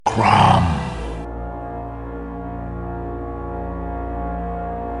Crom.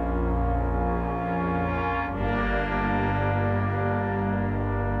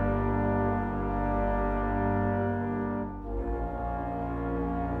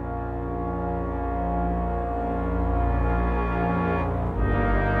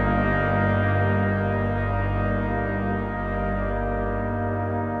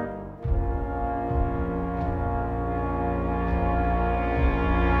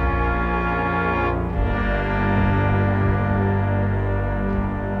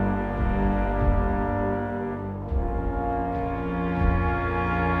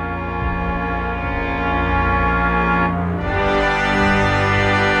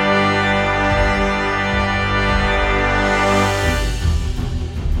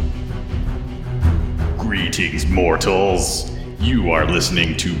 Greetings, mortals. You are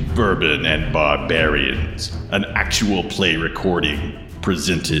listening to Bourbon and Barbarians, an actual play recording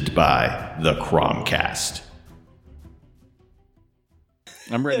presented by the Cromcast.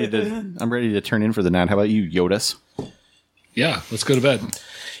 I'm ready to turn in for the night. How about you, Yodas? Yeah, let's go to bed.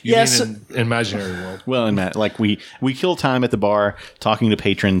 You mean in imaginary world? Well, like we kill time at the bar talking to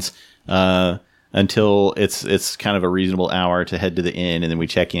patrons until it's kind of a reasonable hour to head to the inn, and then we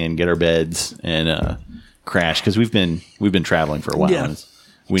check in, get our beds, and crash because we've been traveling for a while. Yeah.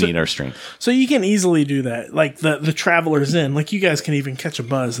 We need our strength. So you can easily do that. Like the Traveler's Inn. Like you guys can even catch a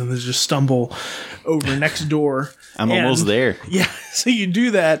buzz and then just stumble over next door. I'm almost there. Yeah. So you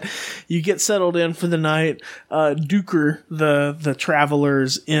do that. You get settled in for the night. Duker, the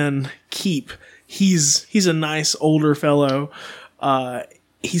Traveler's Inn keep. He's a nice older fellow.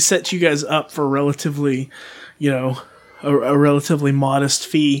 He sets you guys up for relatively, a relatively modest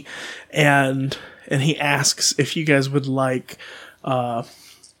fee, and he asks if you guys would like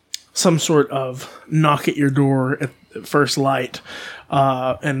some sort of knock at your door at first light.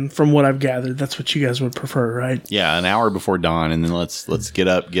 And from what I've gathered, that's what you guys would prefer, right? Yeah, an hour before dawn, and then let's get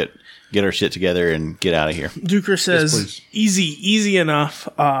up, get our shit together, and get out of here. Duker says, yes, easy enough.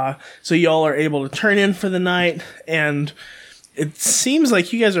 So y'all are able to turn in for the night, and it seems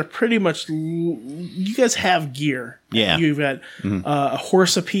like you guys are pretty much... You guys have gear. Yeah. You've got a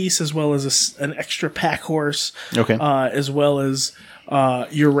horse apiece, as well as an extra pack horse. Okay. As well as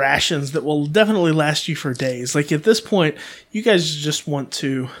your rations that will definitely last you for days. Like, at this point, you guys just want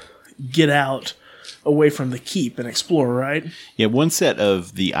to get out away from the keep and explore, right? Yeah, one set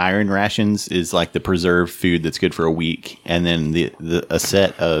of the iron rations is like the preserved food that's good for a week, and then a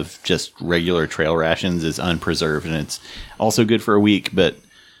set of just regular trail rations is unpreserved, and it's also good for a week. But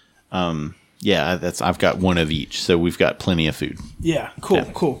yeah, I've got one of each, so we've got plenty of food. Yeah,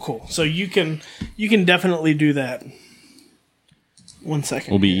 cool. So you can definitely do that. 1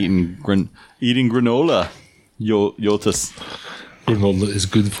 second. We'll be eating granola. Yotas. Granola is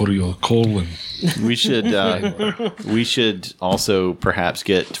good for your colon. We should also perhaps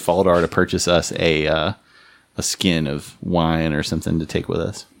get Faldar to purchase us a skin of wine or something to take with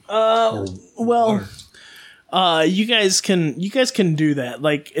us. You guys can do that.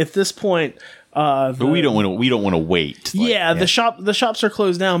 Like at this point, but we don't want to wait. The shops are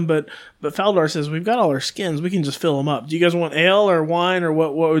closed down, but Faldar says we've got all our skins. We can just fill them up. Do you guys want ale or wine, or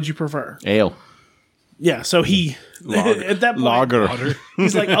what would you prefer? Ale. Yeah, so he at that point, lager.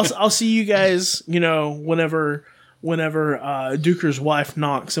 He's like, I'll see you guys, whenever Duker's wife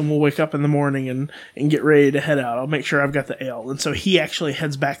knocks, and we'll wake up in the morning and get ready to head out. I'll make sure I've got the ale. And so he actually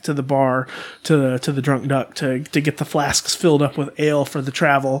heads back to the bar to the Drunk Duck to get the flasks filled up with ale for the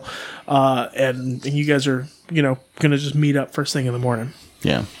travel. And you guys are, gonna just meet up first thing in the morning.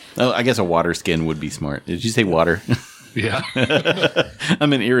 Yeah. Oh, I guess a water skin would be smart. Did you say water? Yeah.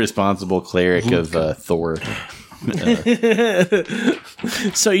 I'm an irresponsible cleric of Thor.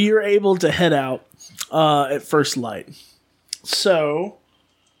 So you're able to head out at first light. So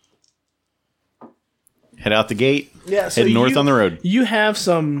head out the gate. Yeah. So head north on the road. You have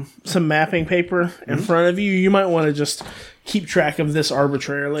some mapping paper in front of you. You might want to just keep track of this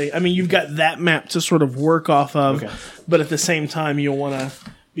arbitrarily. I mean, you've got that map to sort of work off of, okay, but at the same time, you'll want to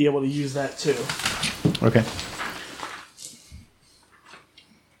be able to use that too. Okay.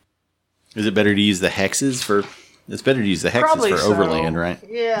 Is it better to use the hexes for... It's better to use the hexes Probably for so. overland, right?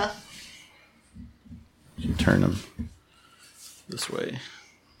 Yeah. You turn them this way.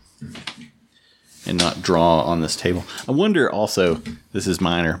 And not draw on this table. I wonder also... This is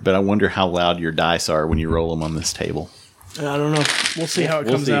minor, but I wonder how loud your dice are when you roll them on this table. I don't know. We'll see how it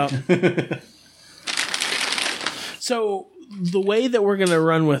comes out. So, the way that we're going to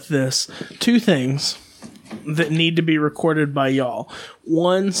run with this... Two things... that need to be recorded by y'all.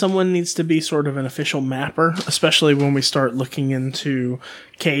 One, someone needs to be sort of an official mapper, especially when we start looking into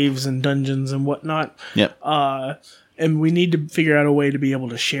caves and dungeons and whatnot. Yep. And we need to figure out a way to be able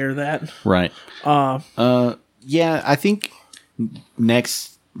to share that. Right. Yeah, I think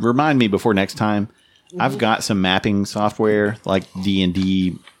remind me before next time. I've got some mapping software like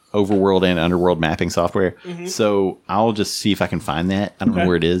D&D overworld and underworld mapping software. So I'll just see if I can find that. I don't know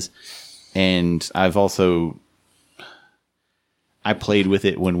where it is. And I played with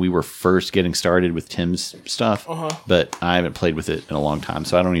it when we were first getting started with Tim's stuff, but I haven't played with it in a long time.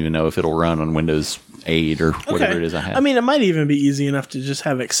 So I don't even know if it'll run on Windows 8 or whatever it is I have. I mean, it might even be easy enough to just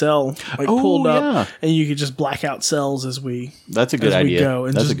have Excel pulled up and you could just black out cells as we That's a good idea. go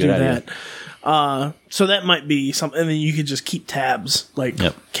and That's just a good do idea. that. So that might be something, and then you could just keep tabs like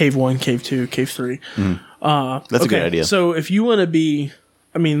Cave 1, Cave 2, Cave 3. That's a good idea. So if you want to be,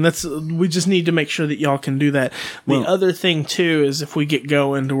 I mean, we just need to make sure that y'all can do that. The other thing too is if we get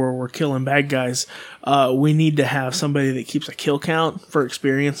going to where we're killing bad guys, we need to have somebody that keeps a kill count for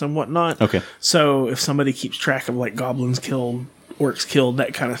experience and whatnot. Okay. So if somebody keeps track of like goblins killed, orcs killed,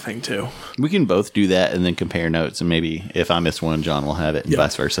 that kind of thing too. We can both do that and then compare notes, and maybe if I miss one, John will have it, and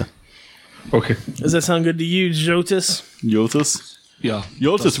vice versa. Okay. Does that sound good to you, Jotis? Jotis? Yeah.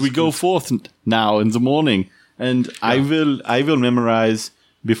 Jotis, we go forth now in the morning, and I will memorize.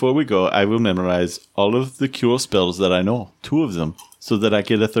 Before we go, I will memorize all of the cure spells that I know, 2 of them, so that I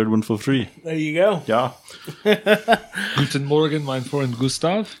get a 3rd one for free. There you go. Yeah. Guten Morgen, mein Freund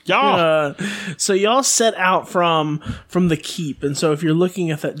Gustav. Yeah. So y'all set out from the keep, and so if you're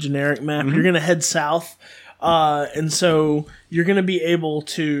looking at that generic map, you're going to head south, and so you're going to be able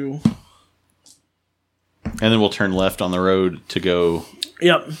to... And then we'll turn left on the road to go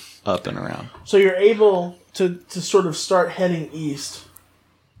Yep. up and around. So you're able to sort of start heading east.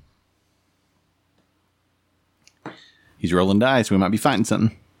 He's rolling dice. We might be fighting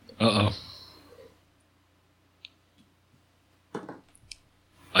something. Uh-oh.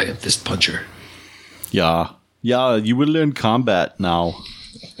 I am Fist Puncher. Yeah. Yeah, you will learn combat now.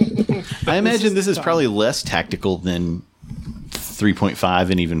 I imagine this is probably less tactical than 3.5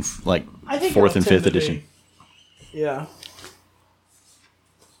 and even like I think 4th and it'll 5th tend to edition. be. Yeah.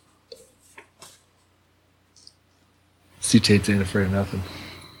 C-Tates ain't afraid of nothing.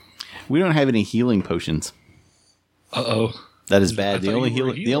 We don't have any healing potions. Uh-oh. That is bad. I The thought only you were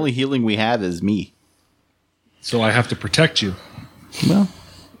a the healer. only healing we have is me. So I have to protect you. Well,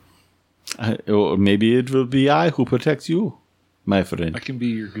 or maybe it will be I who protects you, my friend. I can be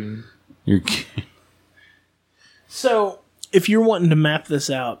your goon. You're So if you're wanting to map this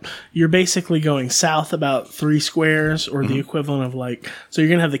out, you're basically going south about 3 squares, or the equivalent of like. So you're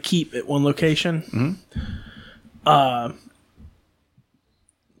gonna have the keep at one location.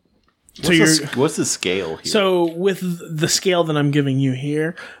 what's the scale here? So with the scale that I'm giving you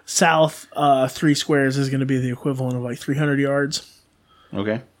here, south 3 squares is going to be the equivalent of like 300 yards.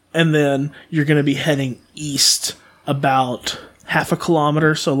 Okay. And then you're going to be heading east about half a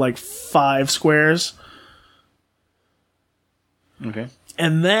kilometer, so like 5 squares. Okay.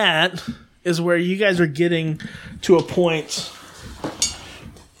 And that is where you guys are getting to a point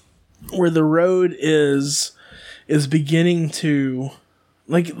where the road is beginning to...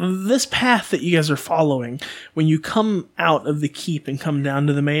 Like, this path that you guys are following, when you come out of the keep and come down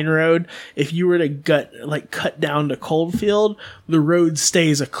to the main road, if you were to cut down to Coldfield, the road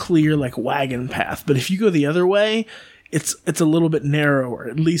stays a clear, like, wagon path. But if you go the other way, it's a little bit narrower.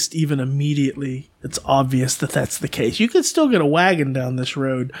 At least even immediately, it's obvious that that's the case. You could still get a wagon down this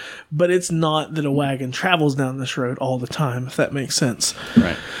road, but it's not that a wagon travels down this road all the time, if that makes sense.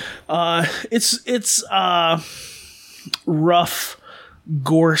 Right. It's rough,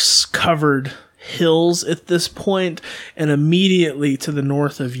 gorse-covered hills at this point, and immediately to the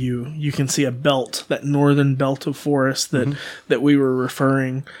north of you, you can see a belt, that northern belt of forest that we were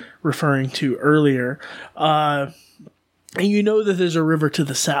referring to earlier. And you know that there's a river to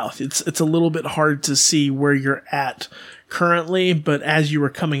the south. It's a little bit hard to see where you're at currently, but as you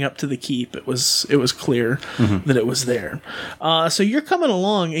were coming up to the keep, it was clear that it was there. So you're coming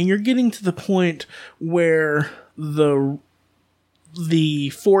along, and you're getting to the point where the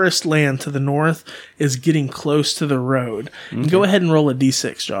forest land to the north is getting close to the road. Okay. Go ahead and roll a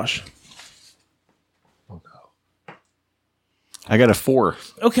d6, Josh. Oh, no. I got a 4.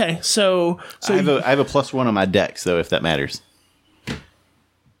 Okay, so I have a +1 on my deck, so if that matters.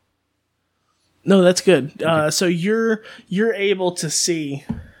 No, that's good. Okay. So you're able to see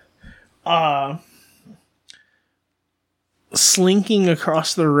slinking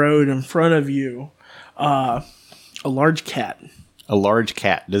across the road in front of you a large cat. A large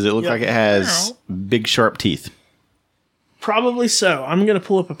cat. Does it look like it has big sharp teeth? Probably so. I'm going to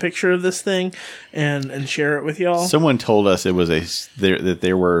pull up a picture of this thing and share it with y'all. Someone told us it was that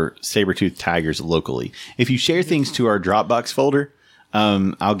there were saber-toothed tigers locally. If you share things to our Dropbox folder,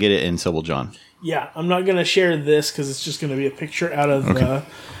 I'll get it, and so will John. Yeah, I'm not going to share this because it's just going to be a picture out of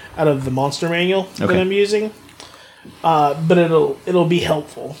the monster manual that I'm using. But it'll be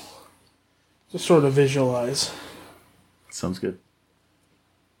helpful to sort of visualize. Sounds good.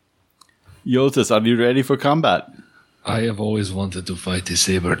 Yotis, are you ready for combat? I have always wanted to fight a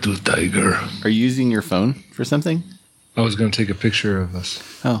saber-toothed tiger. Are you using your phone for something? I was going to take a picture of us.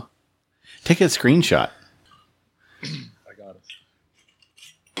 Oh. Take a screenshot. I got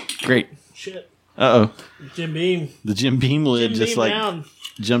it. Great. Shit. Uh-oh. Jim Beam. The Jim Beam lid just down.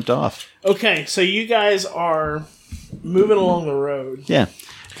 Jumped off. Okay, so you guys are moving along the road. Yeah.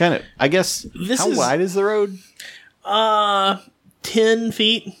 Kind of, I guess, how wide is the road? 10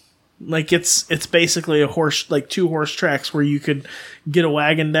 feet. Like it's basically two horse tracks where you could get a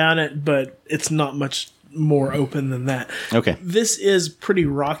wagon down it, but it's not much more open than that. Okay. This is pretty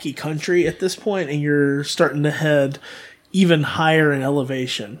rocky country at this point, and you're starting to head even higher in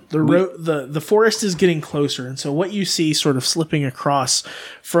elevation. The forest is getting closer, and so what you see sort of slipping across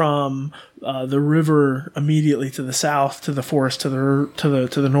from the river immediately to the south to the forest to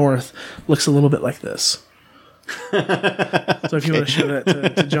the north looks a little bit like this. So if you want to show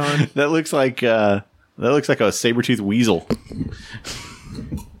that to John. That looks like a saber-toothed weasel.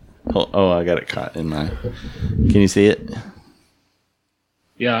 Oh, I got it caught in my... Can you see it?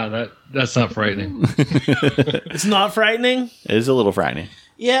 Yeah, that's not frightening. It's not frightening? It is a little frightening.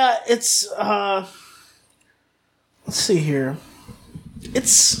 Yeah, it's let's see here.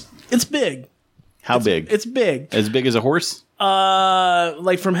 It's big. How big? It's big. As big as a horse?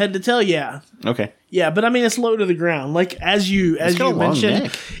 Like from head to tail, yeah. Okay. Yeah, but I mean it's low to the ground. Like as you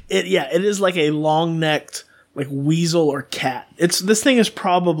mentioned, it is like a long-necked like weasel or cat. This thing is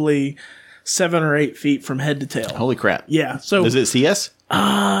probably 7 or 8 feet from head to tail. Holy crap. Yeah. So does it see us?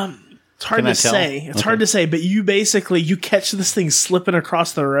 It's hard to say. It's hard to say, but you catch this thing slipping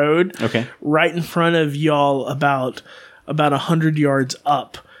across the road. Okay. Right in front of y'all about 100 yards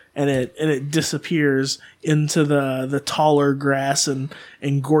up. And it disappears into the taller grass and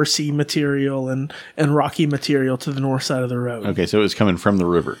gorsey material and rocky material to the north side of the road. Okay, so it was coming from the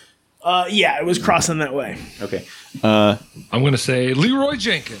river. Yeah, it was crossing that way. Okay. I'm going to say Leroy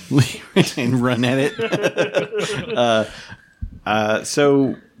Jenkins. And run at it.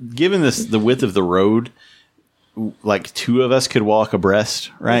 So, given the width of the road, like 2 of us could walk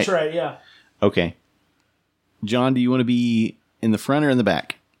abreast, right? That's right, yeah. Okay. John, do you want to be in the front or in the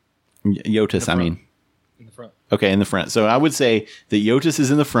back? Yotis, I mean. In the front. Okay, in the front. So I would say that Yotis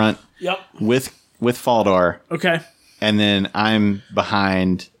is in the front. Yep. With Faldar. Okay. And then I'm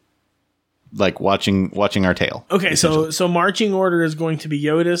behind, like watching our tail. Okay, so marching order is going to be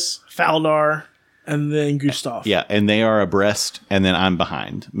Yotis, Faldar, and then Gustav. Yeah, and they are abreast, and then I'm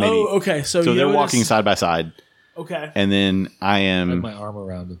behind. Maybe. Oh, okay. So they're walking side by side. Okay. And then I am. I have my arm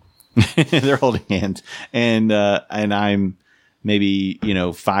around them. They're holding hands, and I'm maybe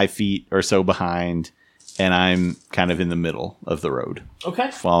 5 feet or so behind, and I'm kind of in the middle of the road.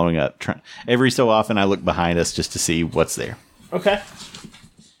 Okay. Following up. Every so often, I look behind us just to see what's there. Okay.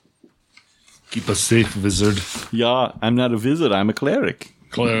 Keep us safe, wizard. Yeah, I'm not a wizard. I'm a cleric.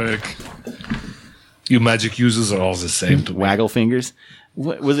 Cleric. You magic users are all the same to me. Waggle fingers.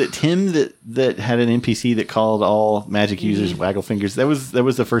 What, was it Tim that had an NPC that called all magic users waggle fingers? That was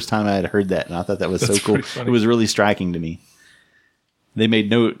the first time I had heard that, and I thought that was so cool. It was really striking to me. They made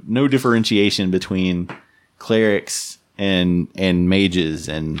no differentiation between clerics and mages,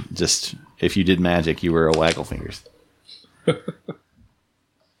 and just if you did magic, you were a waggle fingers.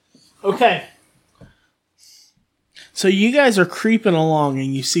 Okay. So you guys are creeping along,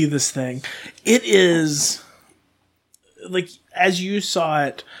 and you see this thing. It is like as you saw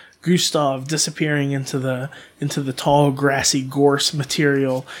it, Gustav disappearing into the tall grassy gorse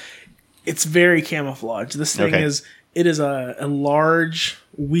material. It's very camouflaged. This thing is a large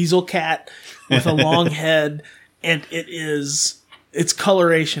weasel cat with a long head, and its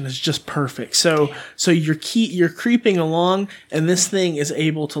coloration is just perfect. So you're creeping along, and this thing is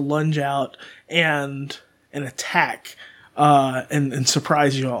able to lunge out and attack and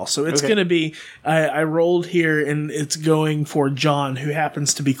surprise you all. So it's going to be I rolled here, and it's going for John, who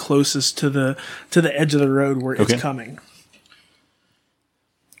happens to be closest to the edge of the road where it's coming.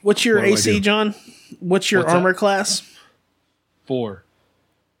 What's your AC, John? What's your armor class? 4.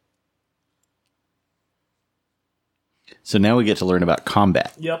 So now we get to learn about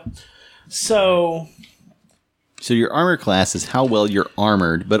combat. Yep. So So your armor class is how well you're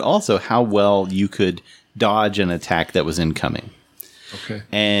armored, but also how well you could dodge an attack that was incoming. Okay.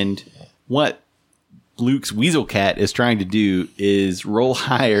 And what Luke's Weasel Cat is trying to do is roll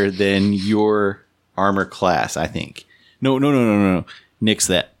higher than your armor class, I think. No. Nix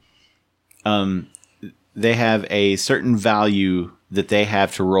that. They have a certain value that they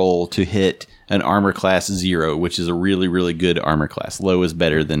have to roll to hit an armor class 0, which is a really, really good armor class. Low is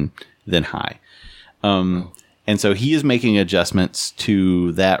better than high. And so he is making adjustments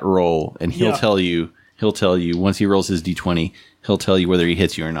to that roll, and he'll tell you once he rolls his D20, he'll tell you whether he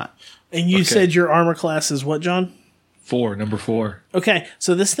hits you or not. And you said your armor class is what, John? 4, number 4. Okay,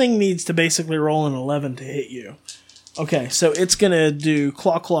 so this thing needs to basically roll an 11 to hit you. Okay, so it's going to do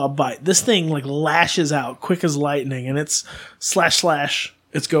claw, bite. This thing like lashes out quick as lightning, and it's slash,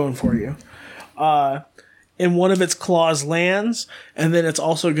 it's going for you. And one of its claws lands, and then it's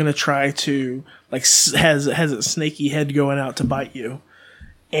also going to try to, like, has its snaky head going out to bite you.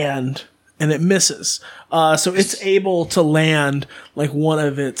 And it misses. So it's able to land, like, one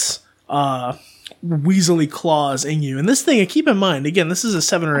of its weaselly claws in you. And this thing, keep in mind, again, this is a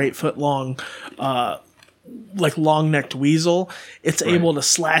 7 or 8 foot long like long-necked weasel. It's able to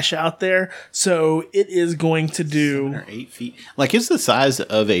slash out there, so it is going to do 7 or 8 feet. Like it's the size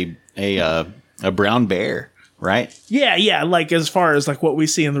of a brown bear, right? Yeah. Like as far as like what we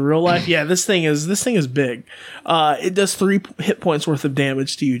see in the real life, yeah. This thing is big. It does 3 hit points worth of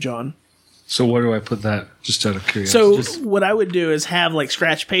damage to you, John. So where do I put that? Just out of curiosity. So what I would do is have like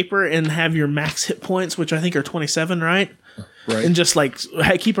scratch paper and have your max hit points, which I think are 27, right? Right. And just like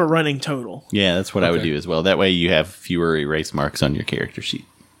keep a running total. Yeah, that's what I would do as well. That way you have fewer erase marks on your character sheet.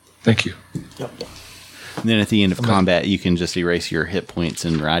 Thank you. Yep. And then at the end of combat, you can just erase your hit points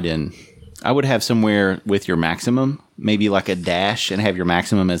and write in. I would have somewhere with your maximum, maybe like a dash, and have your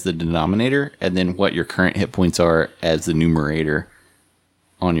maximum as the denominator, and then what your current hit points are as the numerator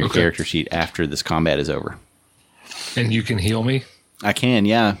on your character sheet after this combat is over. And you can heal me? I can,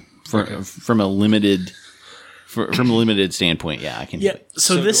 yeah. From a limited standpoint, yeah, I can. Yeah.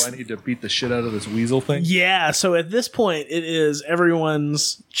 So this, do I need to beat the shit out of this weasel thing? Yeah. So at this point, it is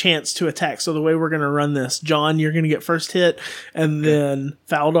everyone's chance to attack. So the way we're going to run this, John, you're going to get first hit, and then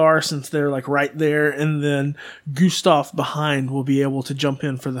Faldar, since they're like right there, and then Gustav behind will be able to jump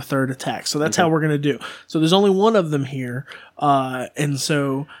in for the third attack. So that's how we're going to do. So there's only one of them here, and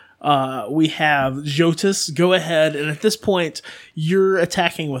so. We have Jotis. Go ahead, and at this point, you're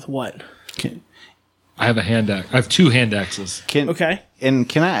attacking with what? I have a hand axe. I have 2 hand axes. Okay. And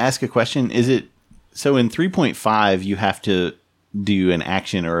can I ask a question? Is it so in 3.5 you have to do an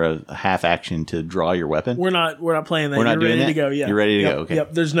action or a half action to draw your weapon? We're not playing that. We're not You're doing ready that? to go. Yeah. You're ready to Yep. go. Okay.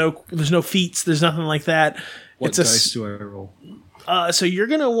 Yep. There's no feats. There's nothing like that. What dice do I roll? So you're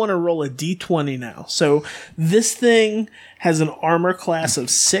going to want to roll a d20 now. So this thing has an armor class of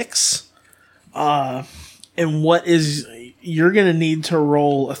 6. And you're going to need to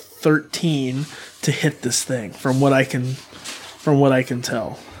roll a 13 to hit this thing from what I can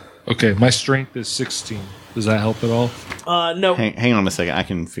tell. Okay, my strength is 16. Does that help at all? No. Hang on a second. I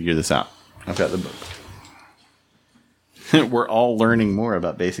can figure this out. I've got the book. We're all learning more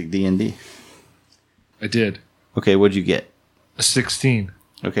about basic D&D. I did. Okay, what'd you get? A 16.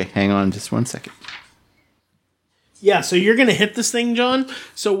 Okay, hang on just 1 second. Yeah, so you're going to hit this thing, John.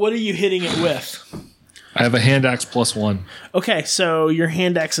 So what are you hitting it with? I have a hand axe plus 1. Okay, so your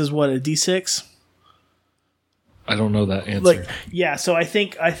hand axe is what, a d6? I don't know that answer. So I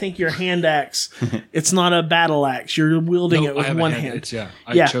think your hand axe, it's not a battle axe. You're wielding it with one hand.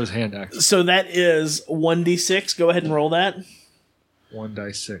 I chose hand axe. So that is 1d6. Go ahead and roll that. 1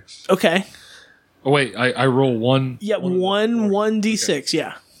 die 6. Okay. Oh wait, I roll 1. Yeah, 1d6. Okay.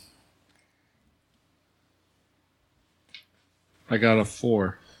 Yeah. I got a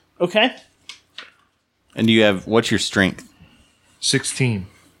 4. Okay. And what's your strength? 16.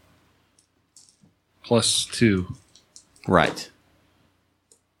 Plus 2. Right.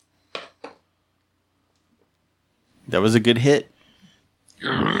 That was a good hit.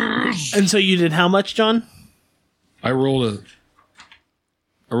 And so you did how much, John? I rolled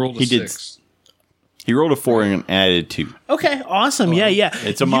a 6. He rolled a 4 and added 2. Okay, awesome. Yeah.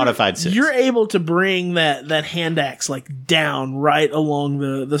 It's a modified 6. You're able to bring that hand axe like down right along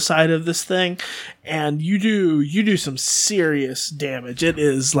the side of this thing, and you do some serious damage. It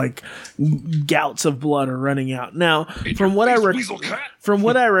is like gouts of blood are running out. Now, from what I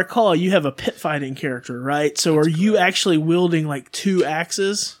recall, you have a pit fighting character, right? So are you actually wielding like 2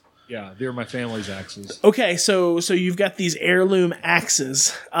 axes? Yeah, they're my family's axes. Okay, so you've got these heirloom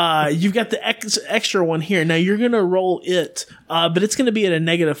axes. You've got the extra one here. Now you're gonna roll it, but it's gonna be at a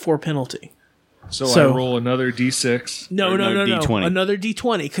 -4 penalty. So I roll another D6. No. D20. Another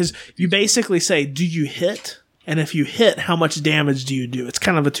D20, because you basically say, do you hit? And if you hit, how much damage do you do? It's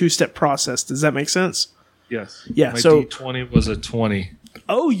kind of a two-step process. Does that make sense? Yes. Yeah. My So D20 was a 20.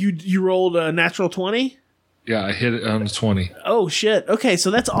 Oh, you rolled a natural 20? Yeah, I hit it on the 20. Oh, shit. Okay, so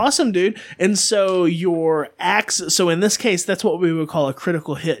that's awesome, dude. And so your axe, so in this case, that's what we would call a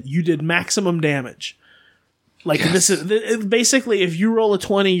critical hit. You did maximum damage. Like, Yes. this is basically, if you roll a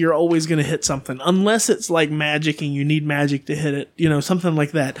 20, you're always going to hit something, unless it's like magic and you need magic to hit it, something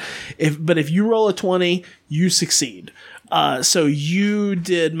like that. But if you roll a 20, you succeed. So you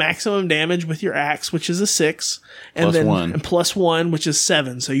did maximum damage with your axe, which is a 6, and Plus then 1. and plus 1, which is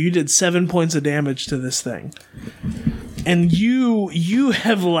 7. So you did 7 points of damage to this thing, and you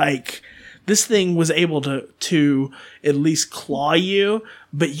have this thing was able to at least claw you,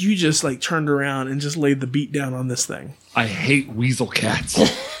 but you just turned around and just laid the beat down on this thing. I hate weasel cats.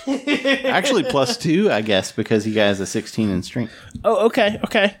 Actually, plus 2, I guess, because he has a 16 in strength. Oh,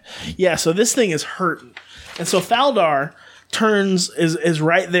 okay. Yeah, so this thing is hurting. And so Faldar is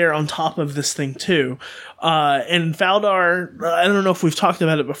right there on top of this thing too. And Faldar, I don't know if we've talked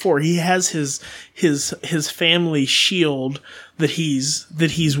about it before. He has his family shield that he's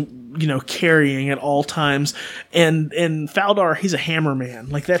carrying at all times. And Faldar, he's a hammer man.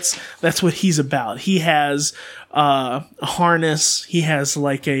 That's what he's about. He has a harness. He has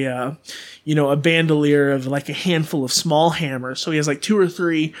a bandolier of a handful of small hammers. So he has 2 or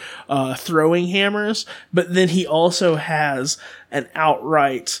 3 throwing hammers, but then he also has an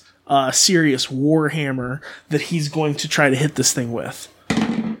outright serious war hammer that he's going to try to hit this thing with.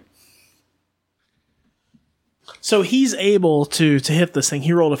 So he's able to hit this thing.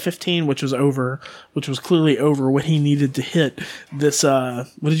 He rolled a 15, which was clearly over what he needed to hit this. What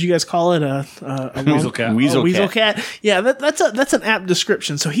did you guys call it? A Weasel cat. Weasel cat. Yeah, that's an apt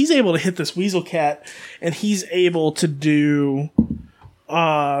description. So he's able to hit this weasel cat, and he's able to do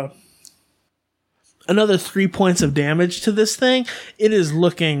another 3 points of damage to this thing. It is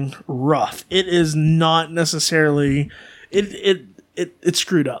looking rough. It is not necessarily. It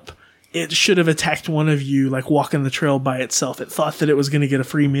screwed up. It should have attacked one of you, walking the trail by itself. It thought that it was going to get a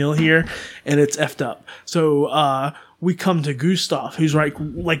free meal here, and it's effed up. So we come to Gustav, who's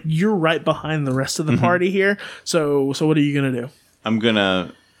you're right behind the rest of the party here. So what are you going to do? I'm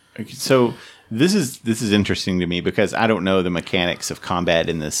gonna. So this is interesting to me because I don't know the mechanics of combat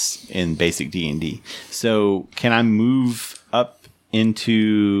in basic D&D. So can I move up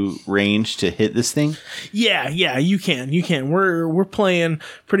into range to hit this thing? Yeah, you can. We're playing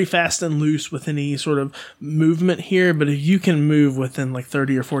pretty fast and loose with any sort of movement here, but if you can move within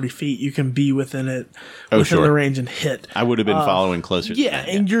 30 or 40 feet, you can be within it, within the range and hit. I would have been following closer. Yeah,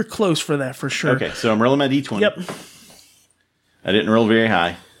 and you're close for that for sure. Okay, so I'm rolling my D20. Yep. I didn't roll very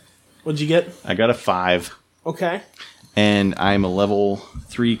high. What'd you get? I got a 5. Okay. And I'm a level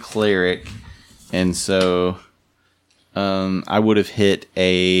 3 cleric, and so I would have hit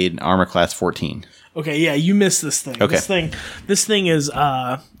an armor class 14. Okay, yeah, you missed this thing. Okay. This thing is,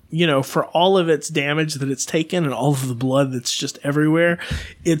 for all of its damage that it's taken and all of the blood that's just everywhere,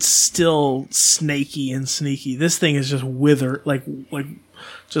 it's still snaky and sneaky. This thing is just withered,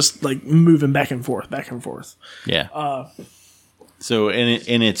 just moving back and forth. Yeah. So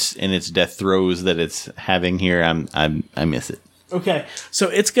in its death throes that it's having here, I miss it. Okay, so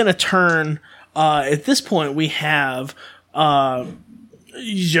it's gonna turn. At this point, we have Jotis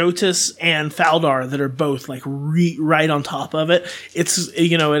and Faldar that are both right on top of it. It's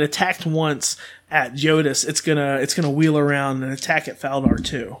it attacked once at Jotis. It's gonna wheel around and attack at Faldar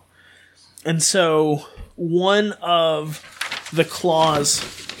too. And so one of the claws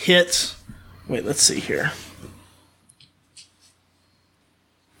hit. Wait, let's see here.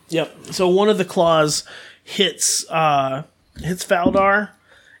 Yep. So one of the claws hits Faldar,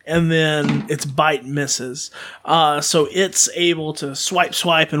 and then its bite misses. So it's able to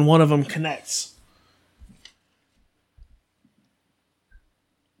swipe, and one of them connects.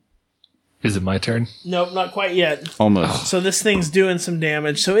 Is it my turn? Nope, not quite yet. Almost. So this thing's doing some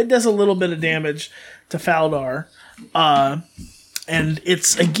damage. So it does a little bit of damage to Faldar. And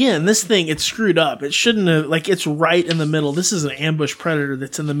it's, again, this thing, it's screwed up. It shouldn't have, it's right in the middle. This is an ambush predator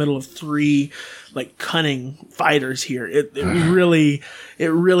that's in the middle of 3, cunning fighters here. It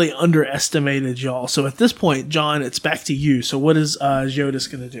really underestimated y'all. So at this point, John, it's back to you. So what is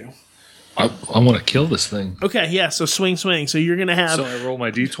Jotis going to do? I want to kill this thing. Okay, yeah, so swing. So you're going to have... So I roll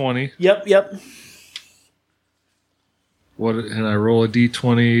my D20. Yep. And I roll a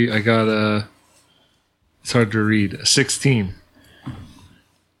D20. I got it's hard to read, a 16.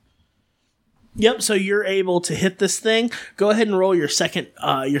 Yep, so you're able to hit this thing. Go ahead and roll your second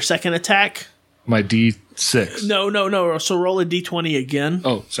attack. My D6. No. So roll a D20 again.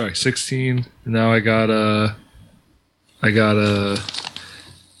 Oh, sorry, 16. Now I got an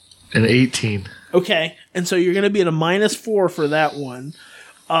 18. Okay, and so you're going to be at a -4 for that one.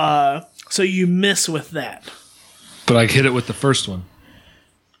 So you miss with that. But I hit it with the first one.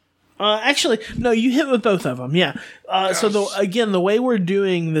 Actually, no, you hit with both of them. Yeah. So the way we're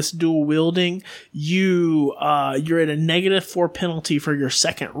doing this dual wielding, you're at a -4 penalty for your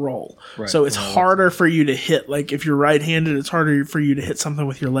second roll. Right. So it's harder for you to hit. Like if you're right-handed, it's harder for you to hit something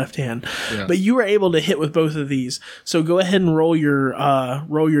with your left hand. Yeah. But you were able to hit with both of these. So go ahead and roll your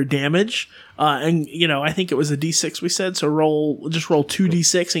damage. And I think it was a D6 we said. So roll 2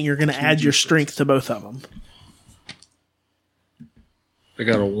 D6, and you're going to add your strength to both of them. I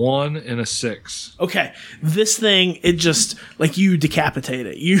got a 1 and a 6. Okay, this thing, it just, like, you decapitate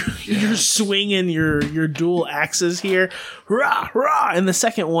it. You're swinging your dual axes here, rah, rah, and the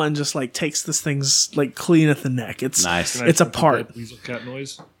second one just, like, takes this thing's, like, clean at the neck. It's nice. It's apart. Can I make the weasel cat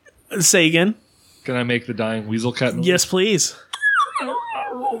noise? Say again? Can I make the dying weasel cat noise? Yes, please.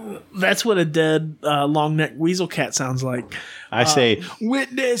 That's what a dead long-necked weasel cat sounds like. I say,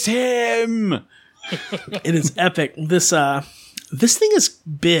 witness him! It is epic. This thing is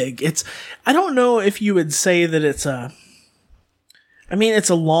big. I don't know if you would say that it's a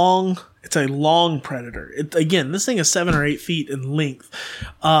long predator. Again, this thing is 7 or 8 feet in length.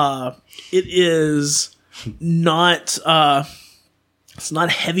 It is not, it's not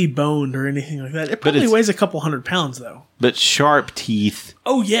heavy boned or anything like that. It probably weighs a couple 100 pounds though. But sharp teeth.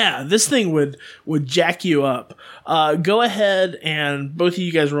 Oh yeah, this thing would jack you up. Go ahead and both of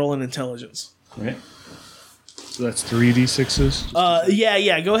you guys roll an intelligence. Okay. So that's 3d6s?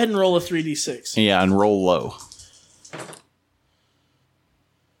 Yeah. Go ahead and roll a 3d6. Yeah, and roll low.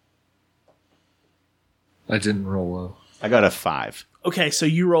 I didn't roll low. I got a 5. Okay, so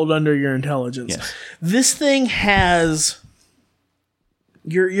you rolled under your intelligence. Yes. This thing has...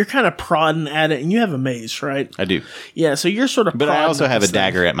 You're kind of prodding at it, and you have a mace, right? I do. Yeah, so you're sort of But I also have a thing.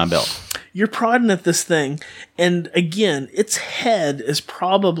 dagger at my belt. You're prodding at this thing, and again, its head is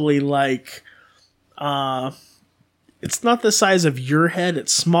probably like... it's not the size of your head.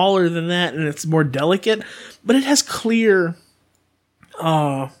 It's smaller than that, and it's more delicate. But it has clear,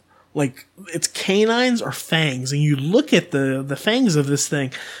 like its canines or fangs, and you look at the fangs of this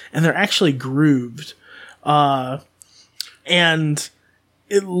thing, and they're actually grooved, and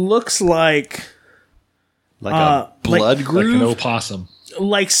it looks like A blood groove? Like an opossum.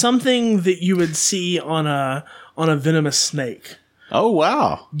 like something that you would see on a venomous snake. Oh,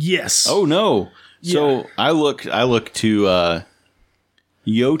 wow. Yes. Oh, no. Yeah. So I look to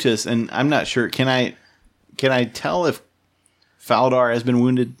Yotis, and I'm not sure. Can I tell if Faldar has been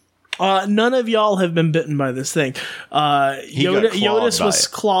wounded? None of y'all have been bitten by this thing. Yotis by was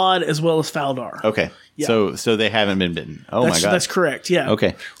it. clawed as well as Faldar. Okay. Yeah. So they haven't been bitten. Oh, my God. That's correct, yeah.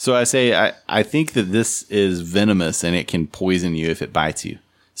 Okay. So I say I think that this is venomous, and it can poison you if it bites you.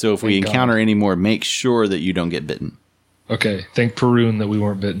 So if we encounter any more, make sure that you don't get bitten. Okay. Thank Perun that we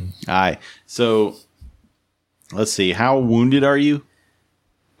weren't bitten. Aye. So let's see. How wounded are you?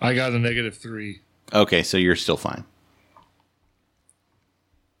 I got a -3. Okay, so you're still fine.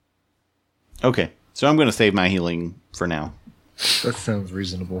 Okay. So I'm going to save my healing for now. That sounds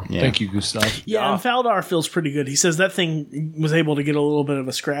reasonable. Yeah. Thank you, Gustav. Yeah, and Faldar feels pretty good. He says that thing was able to get a little bit of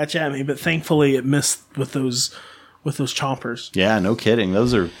a scratch at me, but thankfully it missed with those chompers. Yeah, no kidding.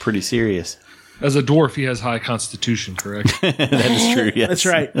 Those are pretty serious. As a dwarf, he has high constitution, correct? That is true, yes. That's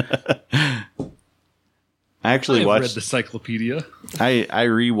right. I actually I watched... read the cyclopedia. I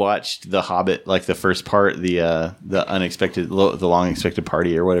rewatched The Hobbit, like the first part, the long expected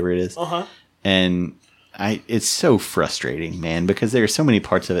party or whatever it is. Uh-huh. And it's so frustrating, man, because there are so many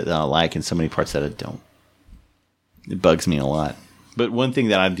parts of it that I like and so many parts that I don't. It bugs me a lot. But one thing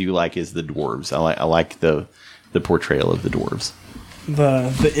that I do like is the dwarves. I like the portrayal of the dwarves.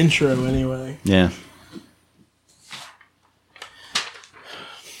 The intro, anyway. Yeah.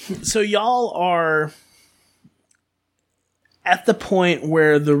 So y'all are at the point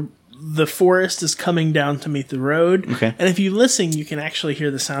where the forest is coming down to meet the road. Okay. And if you listen, you can actually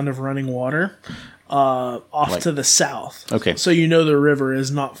hear the sound of running water off to the south. Okay. So you know the river is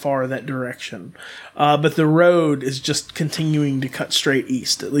not far that direction. But the road is just continuing to cut straight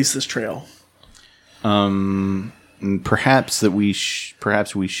east, at least this trail. Perhaps we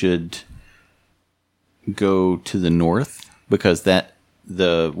should go to the north, because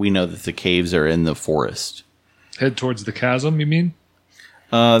we know that the caves are in the forest. Head towards the chasm, you mean?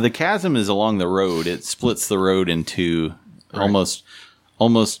 The chasm is along the road. It splits the road into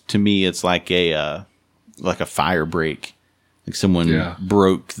almost to me. It's like a fire break Like someone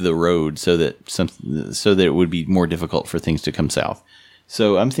broke the road so that it would be more difficult for things to come south.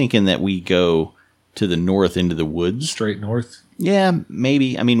 So I'm thinking that we go to the north into the woods. Straight north? Yeah,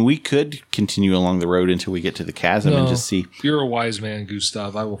 maybe. I mean, we could continue along the road until we get to the chasm and just see. You're a wise man,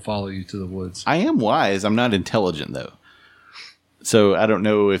 Gustav. I will follow you to the woods. I am wise. I'm not intelligent, though. So I don't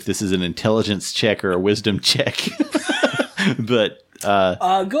know if this is an intelligence check or a wisdom check. But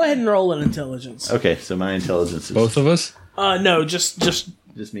go ahead and roll an intelligence. Okay, so my intelligence is both of us? No, just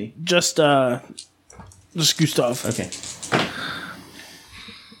me. Just Gustav. Okay.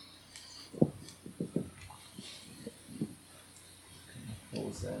 What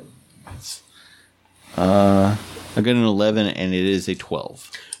was that? I got an 11 and it is a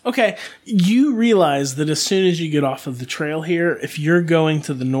 12. Okay, you realize that as soon as you get off of the trail here, if you're going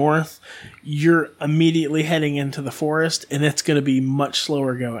to the north, you're immediately heading into the forest, and it's going to be much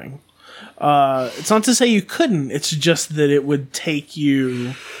slower going. It's not to say you couldn't, it's just that it would take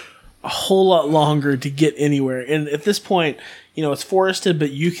you a whole lot longer to get anywhere. And at this point, it's forested, but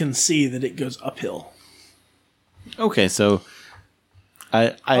you can see that it goes uphill. Okay, so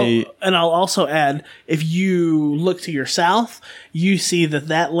and I'll also add, if you look to your south, you see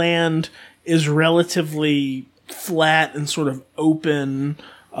that land is relatively flat and sort of open,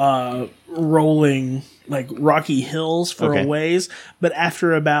 rolling, like rocky hills for a ways. But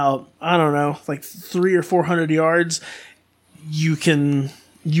after about, I don't know, like 300 or 400 yards, it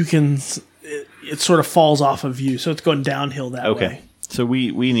sort of falls off of view. So it's going downhill that way. So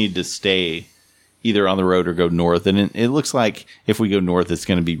we need to stay either on the road or go north. And it looks like if we go north, it's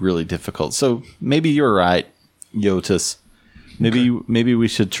going to be really difficult. So maybe you're right, Yotus. Maybe we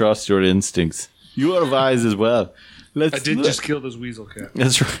should trust your instincts. You are wise as well. I did just kill this weasel cat.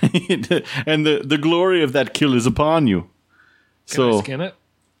 That's right. And the glory of that kill is upon you. Can I skin it?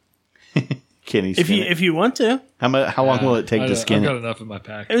 Can he skin it? If you want to. How long will it take to skin it? I've got enough in my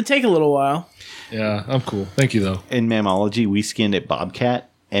pack. It would take a little while. Yeah, I'm cool. Thank you, though. In mammalogy, we skinned a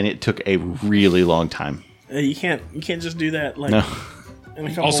bobcat, and it took a really long time. You can't just do that. Like, no.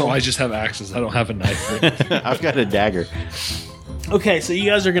 Also, I just have axes. I don't have a knife. I've got a dagger. Okay, so you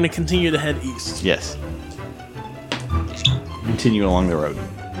guys are going to continue to head east. Yes. Continue along the road.